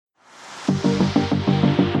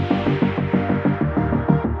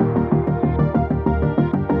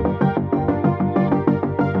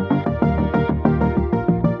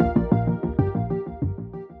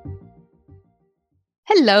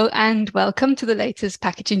Hello and welcome to the latest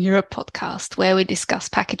Packaging Europe podcast, where we discuss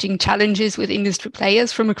packaging challenges with industry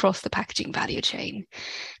players from across the packaging value chain.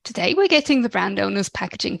 Today, we're getting the brand owner's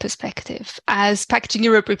packaging perspective. As Packaging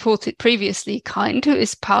Europe reported previously, Kind, who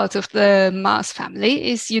is part of the Mars family,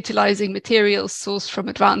 is utilizing materials sourced from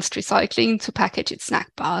advanced recycling to package its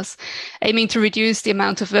snack bars, aiming to reduce the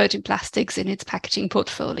amount of virgin plastics in its packaging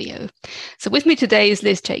portfolio. So with me today is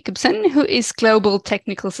Liz Jacobson, who is Global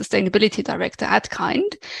Technical Sustainability Director at Kind,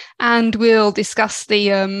 and we'll discuss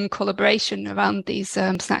the collaboration around these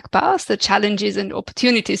snack bars, the challenges and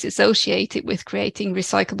opportunities associated with creating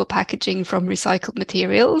recyclable packaging from recycled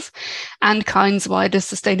materials, and Kind's wider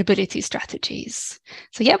sustainability strategies.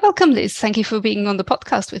 So welcome, Liz. Thank you for being on the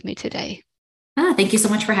podcast with me today. Thank you so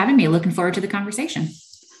much for having me. Looking forward to the conversation.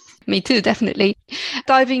 Me too, definitely.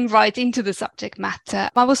 Diving right into the subject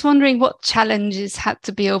matter, I was wondering what challenges had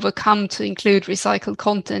to be overcome to include recycled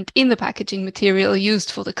content in the packaging material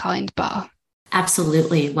used for the Kind bar.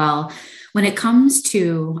 Absolutely. Well, when it comes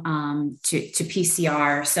to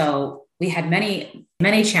PCR, so we had many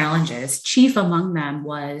challenges. Chief among them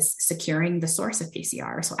was securing the source of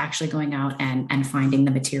PCR. So actually going out and finding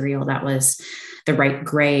the material that was the right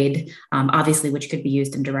grade, obviously, which could be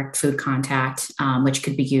used in direct food contact, which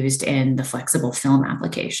could be used in the flexible film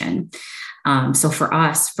application. So for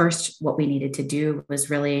us, first, what we needed to do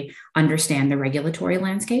was really understand the regulatory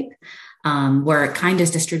landscape. Where Kind is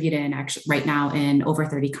distributed actually right now in over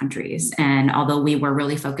 30 countries. And although we were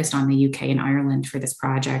really focused on the UK and Ireland for this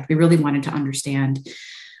project, we really wanted to understand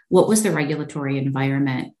what was the regulatory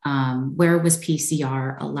environment, where was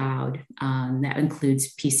PCR allowed. That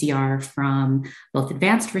includes PCR from both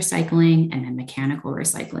advanced recycling and then mechanical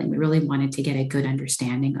recycling. We really wanted to get a good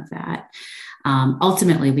understanding of that.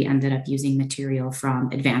 Ultimately, we ended up using material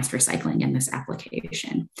from advanced recycling in this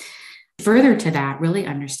application. Further to that, really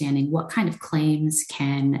understanding what kind of claims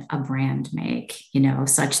can a brand make,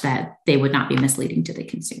 such that they would not be misleading to the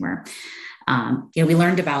consumer. We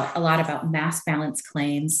learned a lot about mass balance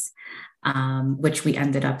claims, which we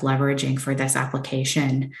ended up leveraging for this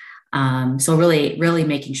application. So really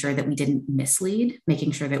making sure that we didn't mislead,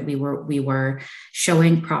 making sure that we were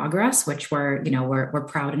showing progress, which we're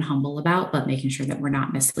proud and humble about, but making sure that we're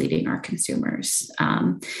not misleading our consumers.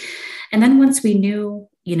 And then once we knew,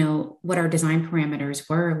 what our design parameters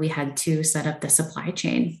were, we had to set up the supply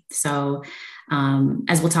chain. So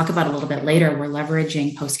as we'll talk about a little bit later, we're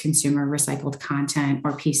leveraging post-consumer recycled content,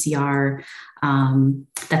 or PCR,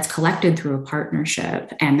 that's collected through a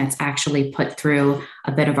partnership, and that's actually put through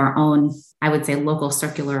a bit of our own, I would say, local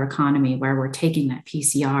circular economy, where we're taking that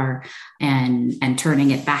PCR and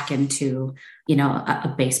turning it back into,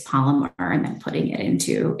 a base polymer, and then putting it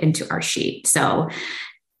into our sheet. So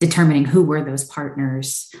determining who were those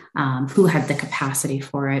partners, who had the capacity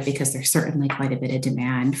for it, because there's certainly quite a bit of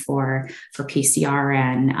demand for PCR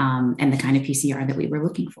and the kind of PCR that we were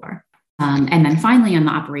looking for. And then finally, on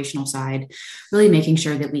the operational side, really making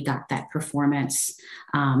sure that we got that performance,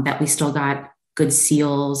 that we still got good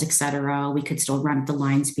seals, et cetera. We could still run at the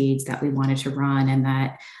line speeds that we wanted to run, and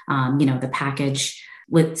that, the package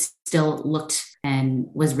still looked and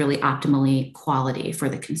was really optimally quality for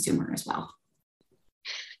the consumer as well.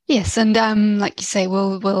 Yes, and like you say,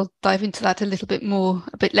 we'll dive into that a little bit more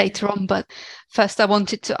a bit later on. But first, I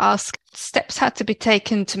wanted to ask, steps had to be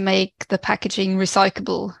taken to make the packaging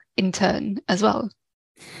recyclable in turn as well.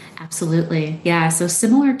 Absolutely. Yeah. So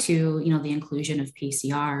similar to, the inclusion of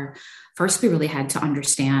PCR, first we really had to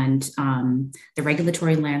understand the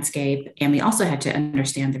regulatory landscape, and we also had to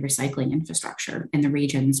understand the recycling infrastructure in the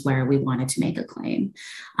regions where we wanted to make a claim.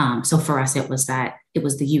 So for us, it was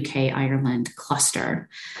the UK Ireland cluster.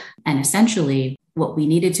 And essentially what we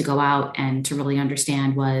needed to go out and to really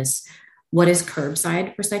understand was, what is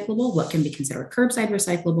curbside recyclable? What can be considered curbside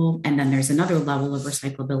recyclable? And then there's another level of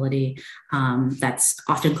recyclability that's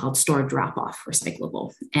often called store drop-off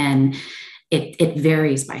recyclable. And it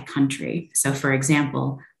varies by country. So for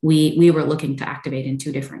example, we were looking to activate in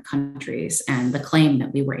 2 different countries, and the claim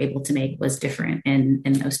that we were able to make was different in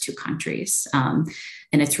those 2 countries. And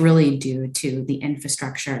it's really due to the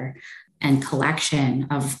infrastructure and collection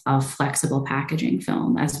of flexible packaging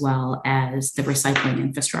film, as well as the recycling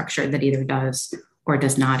infrastructure that either does or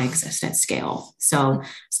does not exist at scale. So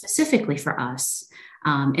specifically for us,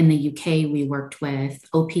 in the UK, we worked with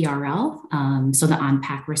OPRL, so the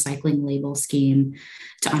On-Pack Recycling Label Scheme,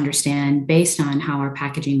 to understand, based on how our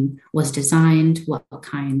packaging was designed, what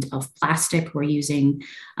kind of plastic we're using,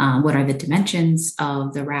 what are the dimensions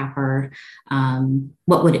of the wrapper,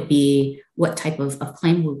 what would it be, what type of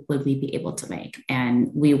claim would we be able to make. And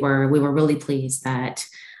we were really pleased that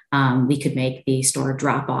we could make the store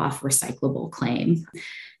drop-off recyclable claim.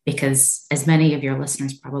 Because as many of your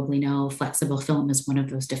listeners probably know, flexible film is one of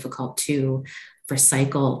those difficult to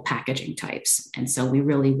recycle packaging types. And so we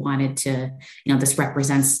really wanted to, this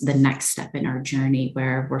represents the next step in our journey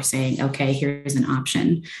where we're saying, okay, here's an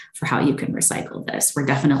option for how you can recycle this. We're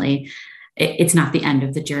definitely, it's not the end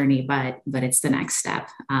of the journey, but it's the next step.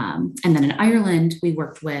 And then in Ireland, we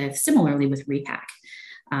worked similarly with Repack.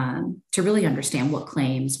 To really understand what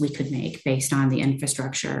claims we could make based on the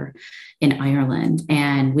infrastructure in Ireland.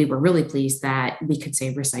 And we were really pleased that we could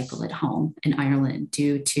say recycle at home in Ireland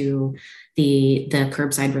due to the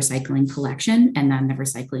curbside recycling collection and then the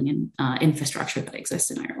recycling infrastructure that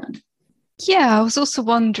exists in Ireland. Yeah, I was also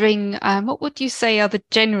wondering, what would you say are the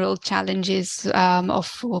general challenges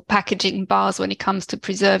for packaging bars when it comes to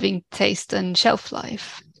preserving taste and shelf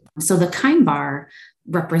life? So the Kind bar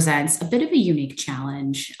represents a bit of a unique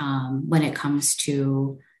challenge when it comes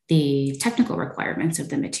to the technical requirements of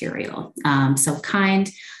the material. So Kind,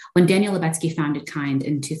 when Daniel Lubetzky founded Kind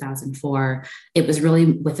in 2004, it was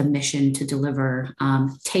really with a mission to deliver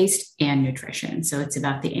taste and nutrition. So it's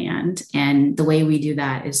about the and the way we do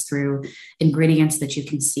that is through ingredients that you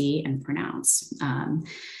can see and pronounce.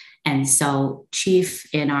 And so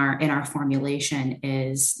chief in our formulation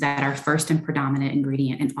is that our first and predominant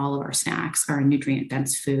ingredient in all of our snacks are a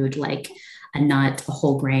nutrient-dense food like a nut, a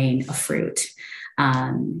whole grain, a fruit.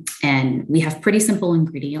 And we have pretty simple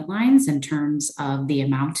ingredient lines in terms of the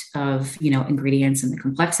amount of, ingredients and the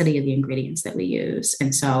complexity of the ingredients that we use.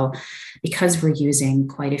 And so because we're using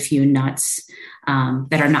quite a few nuts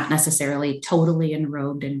that are not necessarily totally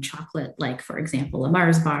enrobed in chocolate, like, for example, a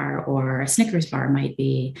Mars bar or a Snickers bar might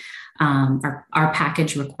be, our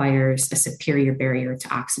package requires a superior barrier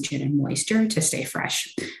to oxygen and moisture to stay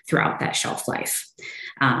fresh throughout that shelf life.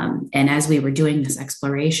 And as we were doing this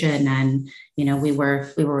exploration and, we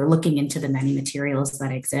were looking into the many materials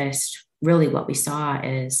that exist, really what we saw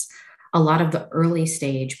is a lot of the early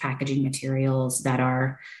stage packaging materials that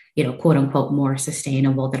are, quote unquote, more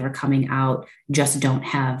sustainable that are coming out just don't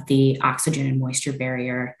have the oxygen and moisture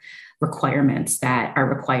barrier requirements that are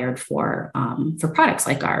required for products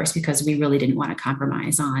like ours, because we really didn't want to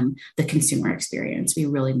compromise on the consumer experience. We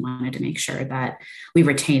really wanted to make sure that we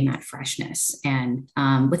retain that freshness. And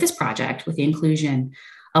with this project, with the inclusion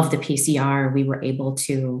of the PCR, we were able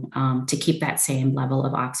to keep that same level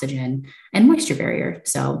of oxygen and moisture barrier.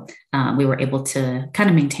 So we were able to kind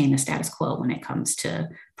of maintain the status quo when it comes to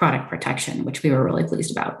product protection, which we were really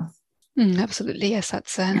pleased about. Absolutely. Yes,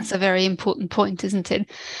 that's a very important point, isn't it?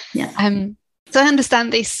 Yeah. So I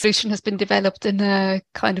understand this solution has been developed in a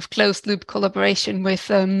kind of closed loop collaboration with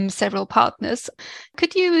several partners.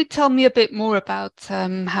 Could you tell me a bit more about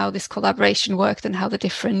how this collaboration worked and how the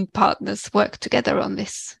different partners worked together on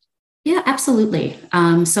this? Yeah, absolutely.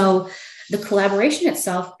 So the collaboration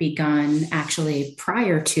itself began actually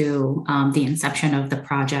prior to the inception of the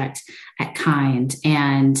project at Kind,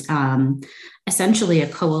 and essentially a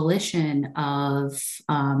coalition of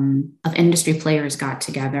industry players got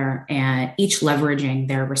together, and each leveraging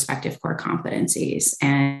their respective core competencies.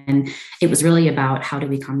 And it was really about how do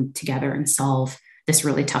we come together and solve this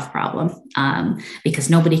really tough problem, because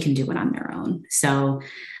nobody can do it on their own. So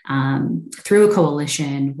through a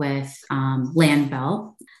coalition with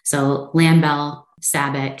Landbell, so Landbell,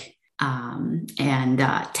 SABIC, and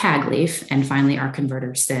Tagleaf, and finally our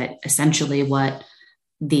converter SIT, essentially what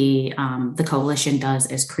the coalition does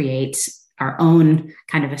is create our own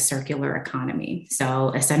kind of a circular economy. So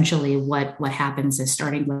essentially what happens is,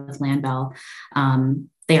 starting with Landbell,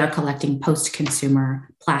 they are collecting post-consumer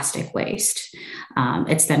plastic waste.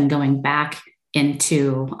 It's then going back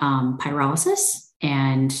into pyrolysis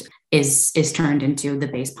and is turned into the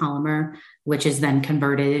base polymer, which is then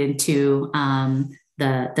converted into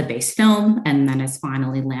the base film, and then is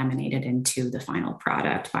finally laminated into the final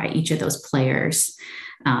product by each of those players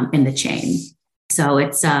in the chain. So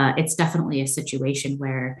it's definitely a situation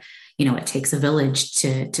where, it takes a village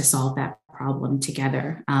to solve that problem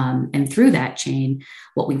together. And through that chain,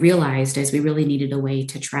 what we realized is we really needed a way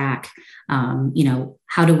to track,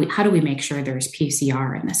 how do we make sure there's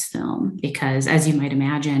PCR in this film? Because as you might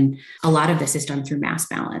imagine, a lot of this is done through mass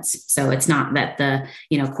balance. So it's not that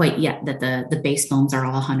quite yet that the base films are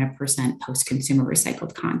all 100% post-consumer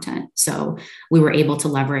recycled content. So we were able to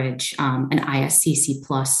leverage an ISCC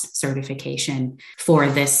Plus certification for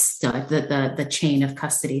this, the chain of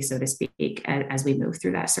custody, so to speak, as we move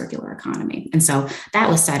through that circular economy. And so that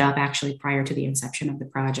was set up actually prior to the inception of the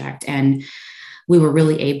project. And we were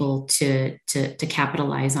really able to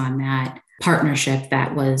capitalize on that partnership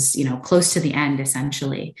that was, close to the end,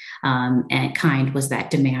 essentially. And Kind was that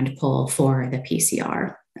demand pull for the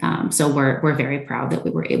PCR. So we're very proud that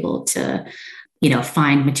we were able to,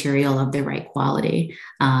 find material of the right quality,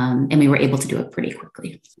 and we were able to do it pretty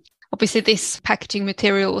quickly. Obviously, this packaging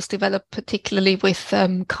material was developed particularly with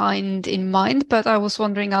KIND in mind, but I was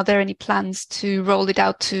wondering, are there any plans to roll it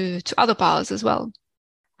out to other bars as well?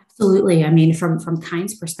 Absolutely. I mean, from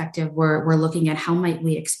KIND's perspective, we're looking at how might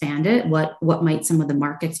we expand it, what might some of the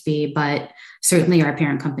markets be, but certainly our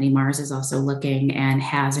parent company Mars is also looking and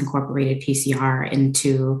has incorporated PCR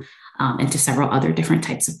into several other different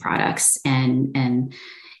types of products, and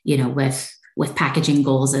with packaging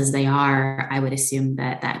goals as they are, I would assume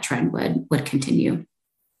that trend would continue.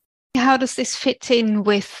 How does this fit in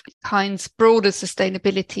with KIND's broader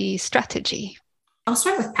sustainability strategy? I'll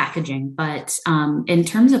start with packaging, but in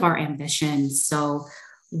terms of our ambitions, so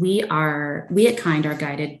we at KIND are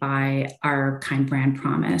guided by our KIND brand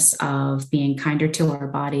promise of being kinder to our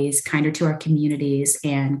bodies, kinder to our communities,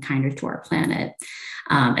 and kinder to our planet.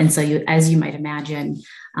 And so, as you might imagine,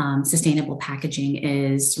 sustainable packaging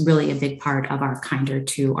is really a big part of our kinder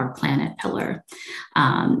to our planet pillar.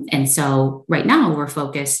 And so right now we're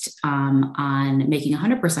focused on making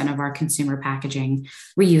 100% of our consumer packaging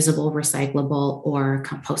reusable, recyclable, or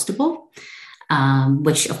compostable.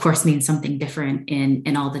 Which of course means something different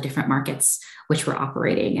in all the different markets which we're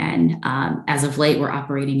operating in. As of late, we're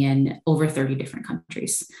operating in over 30 different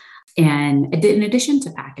countries. And in addition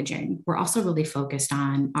to packaging, we're also really focused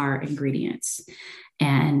on our ingredients.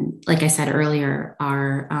 And like I said earlier,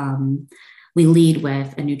 we lead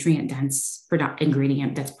with a nutrient-dense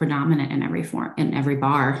ingredient that's predominant in every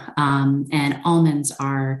bar. And almonds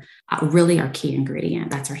are really our key ingredient.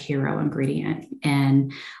 That's our hero ingredient.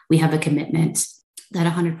 And we have a commitment that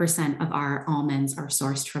 100% of our almonds are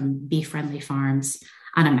sourced from bee-friendly farms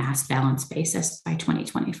on a mass balance basis by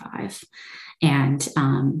 2025. And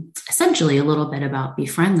essentially a little bit about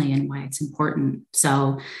bee-friendly and why it's important.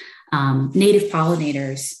 So native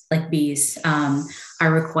pollinators like bees are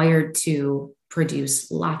required to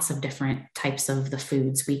produce lots of different types of the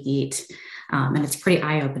foods we eat. And it's pretty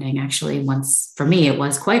eye-opening, actually. For me, it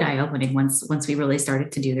was quite eye-opening once we really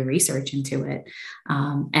started to do the research into it.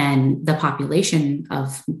 And the population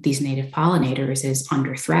of these native pollinators is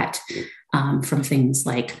under threat from things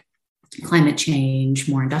like climate change,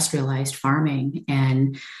 more industrialized farming.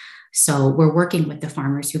 And so we're working with the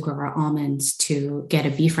farmers who grow our almonds to get a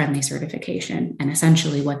bee-friendly certification. And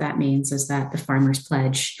essentially what that means is that the farmers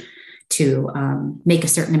pledge to make a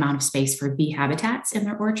certain amount of space for bee habitats in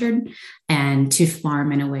their orchard and to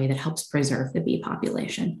farm in a way that helps preserve the bee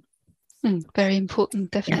population. Very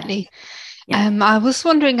important, definitely. Yeah. I was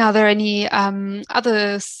wondering, are there any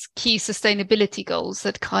other key sustainability goals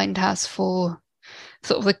that KIND has for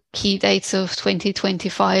sort of the key dates of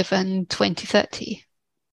 2025 and 2030?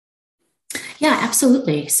 Yeah,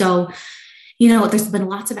 absolutely. So, there's been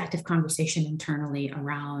lots of active conversation internally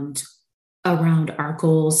around our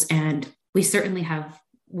goals, and we certainly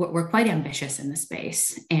we're quite ambitious in the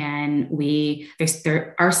space, and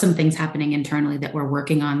there are some things happening internally that we're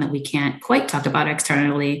working on that we can't quite talk about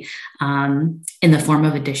externally in the form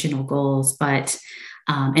of additional goals. But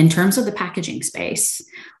in terms of the packaging space,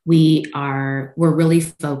 we're really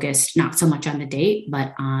focused not so much on the date,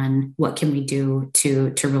 but on what can we do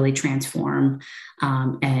to really transform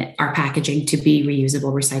our packaging to be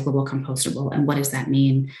reusable, recyclable, compostable, and what does that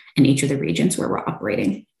mean in each of the regions where we're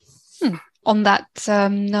operating. On that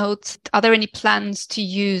note, are there any plans to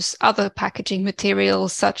use other packaging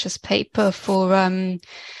materials such as paper for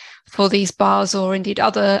these bars, or indeed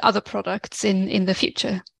other products in the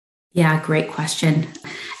future? Yeah, great question.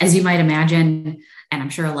 As you might imagine, and I'm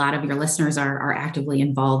sure a lot of your listeners are actively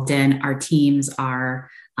involved in, our teams are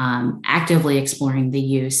actively exploring the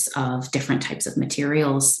use of different types of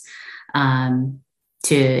materials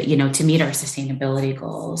to meet our sustainability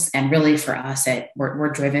goals. And really for us,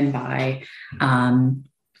 we're driven by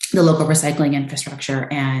the local recycling infrastructure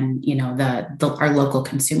and our local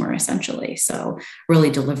consumer, essentially. So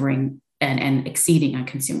really delivering and exceeding on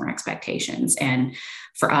consumer expectations. And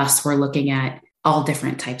for us, we're looking at all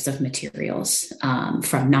different types of materials,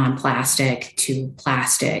 from non-plastic to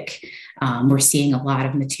plastic. We're seeing a lot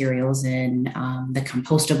of materials in the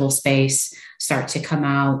compostable space start to come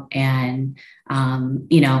out. And,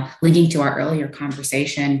 linking to our earlier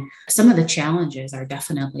conversation, some of the challenges are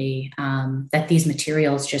definitely that these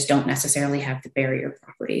materials just don't necessarily have the barrier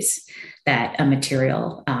properties that a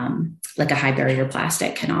material like a high barrier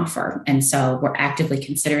plastic can offer. And so we're actively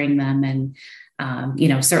considering them and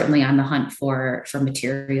certainly on the hunt for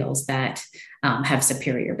materials that have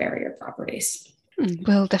superior barrier properties.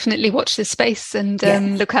 We'll definitely watch this space and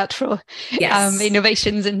look out for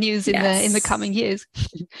innovations and news in the coming years.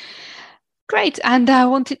 Great. And I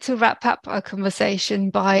wanted to wrap up our conversation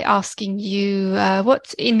by asking you,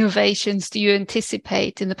 what innovations do you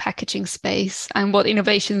anticipate in the packaging space, and what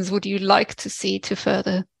innovations would you like to see to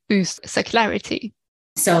further boost circularity?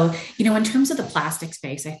 So, in terms of the plastic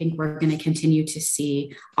space, I think we're going to continue to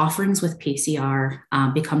see offerings with PCR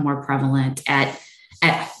become more prevalent at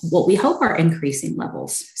what we hope are increasing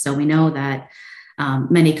levels. So we know that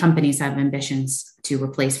many companies have ambitions to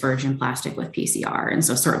replace virgin plastic with PCR. And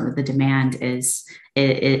so certainly the demand is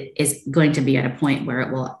going to be at a point where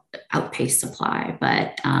it will outpace supply.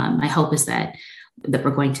 But my hope is that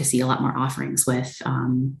we're going to see a lot more offerings with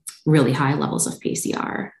really high levels of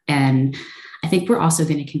PCR. And I think we're also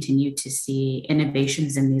going to continue to see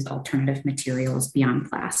innovations in these alternative materials beyond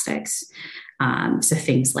plastics. So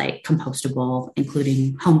things like compostable,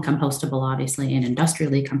 including home compostable, obviously, and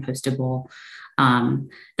industrially compostable,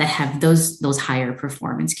 that have those higher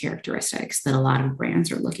performance characteristics that a lot of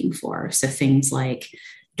brands are looking for. So things like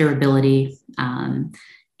durability and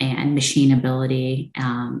machinability,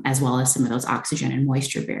 as well as some of those oxygen and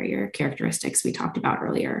moisture barrier characteristics we talked about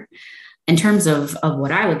earlier. In terms of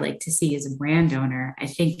what I would like to see as a brand owner, I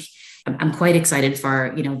think I'm quite excited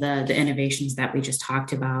for, the innovations that we just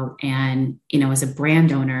talked about. And, as a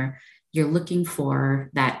brand owner, you're looking for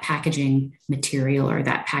that packaging material or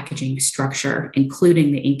that packaging structure,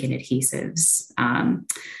 including the ink and adhesives,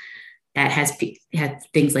 that has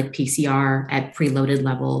things like PCR at preloaded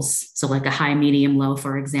levels. So like a high, medium, low,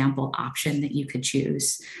 for example, option that you could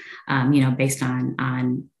choose, based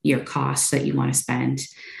on your costs that you want to spend.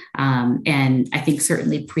 And I think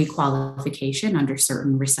certainly pre-qualification under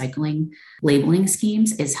certain recycling labeling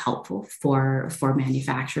schemes is helpful for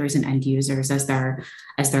manufacturers and end users as they're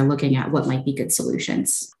looking at what might be good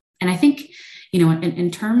solutions. And I think,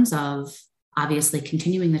 in terms of obviously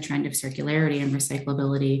continuing the trend of circularity and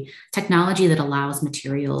recyclability, technology that allows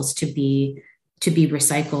materials to be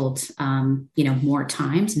recycled, more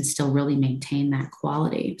times and still really maintain that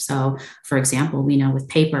quality. So, for example, we know with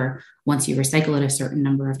paper, once you recycle it a certain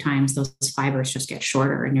number of times, those fibers just get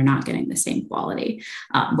shorter and you're not getting the same quality.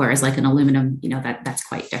 Whereas like an aluminum, that's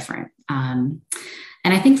quite different. And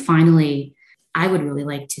I think finally, I would really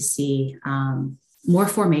like to see more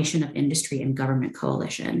formation of industry and government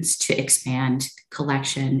coalitions to expand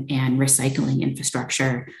collection and recycling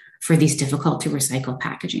infrastructure for these difficult to recycle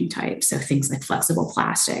packaging types. So things like flexible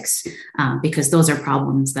plastics, because those are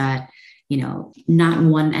problems that, not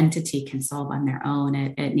one entity can solve on their own.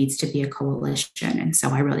 It needs to be a coalition. And so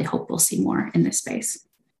I really hope we'll see more in this space.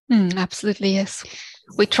 Absolutely, yes.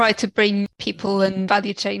 We try to bring people and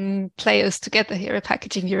value chain players together here at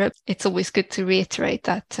Packaging Europe. It's always good to reiterate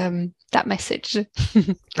that message.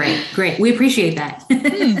 Great. We appreciate that.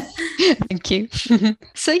 Thank you.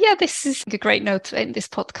 So this is a great note to end this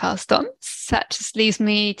podcast on. So that just leaves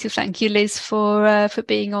me to thank you, Liz, for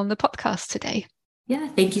being on the podcast today. Yeah,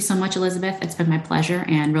 thank you so much, Elizabeth. It's been my pleasure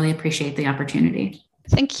and really appreciate the opportunity.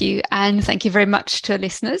 Thank you. And thank you very much to our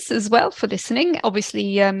listeners as well for listening.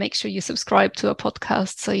 Obviously, make sure you subscribe to our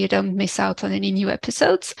podcast so you don't miss out on any new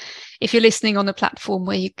episodes. If you're listening on a platform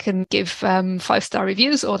where you can give 5-star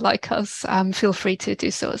reviews or like us, feel free to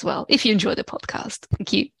do so as well if you enjoy the podcast.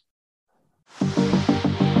 Thank you.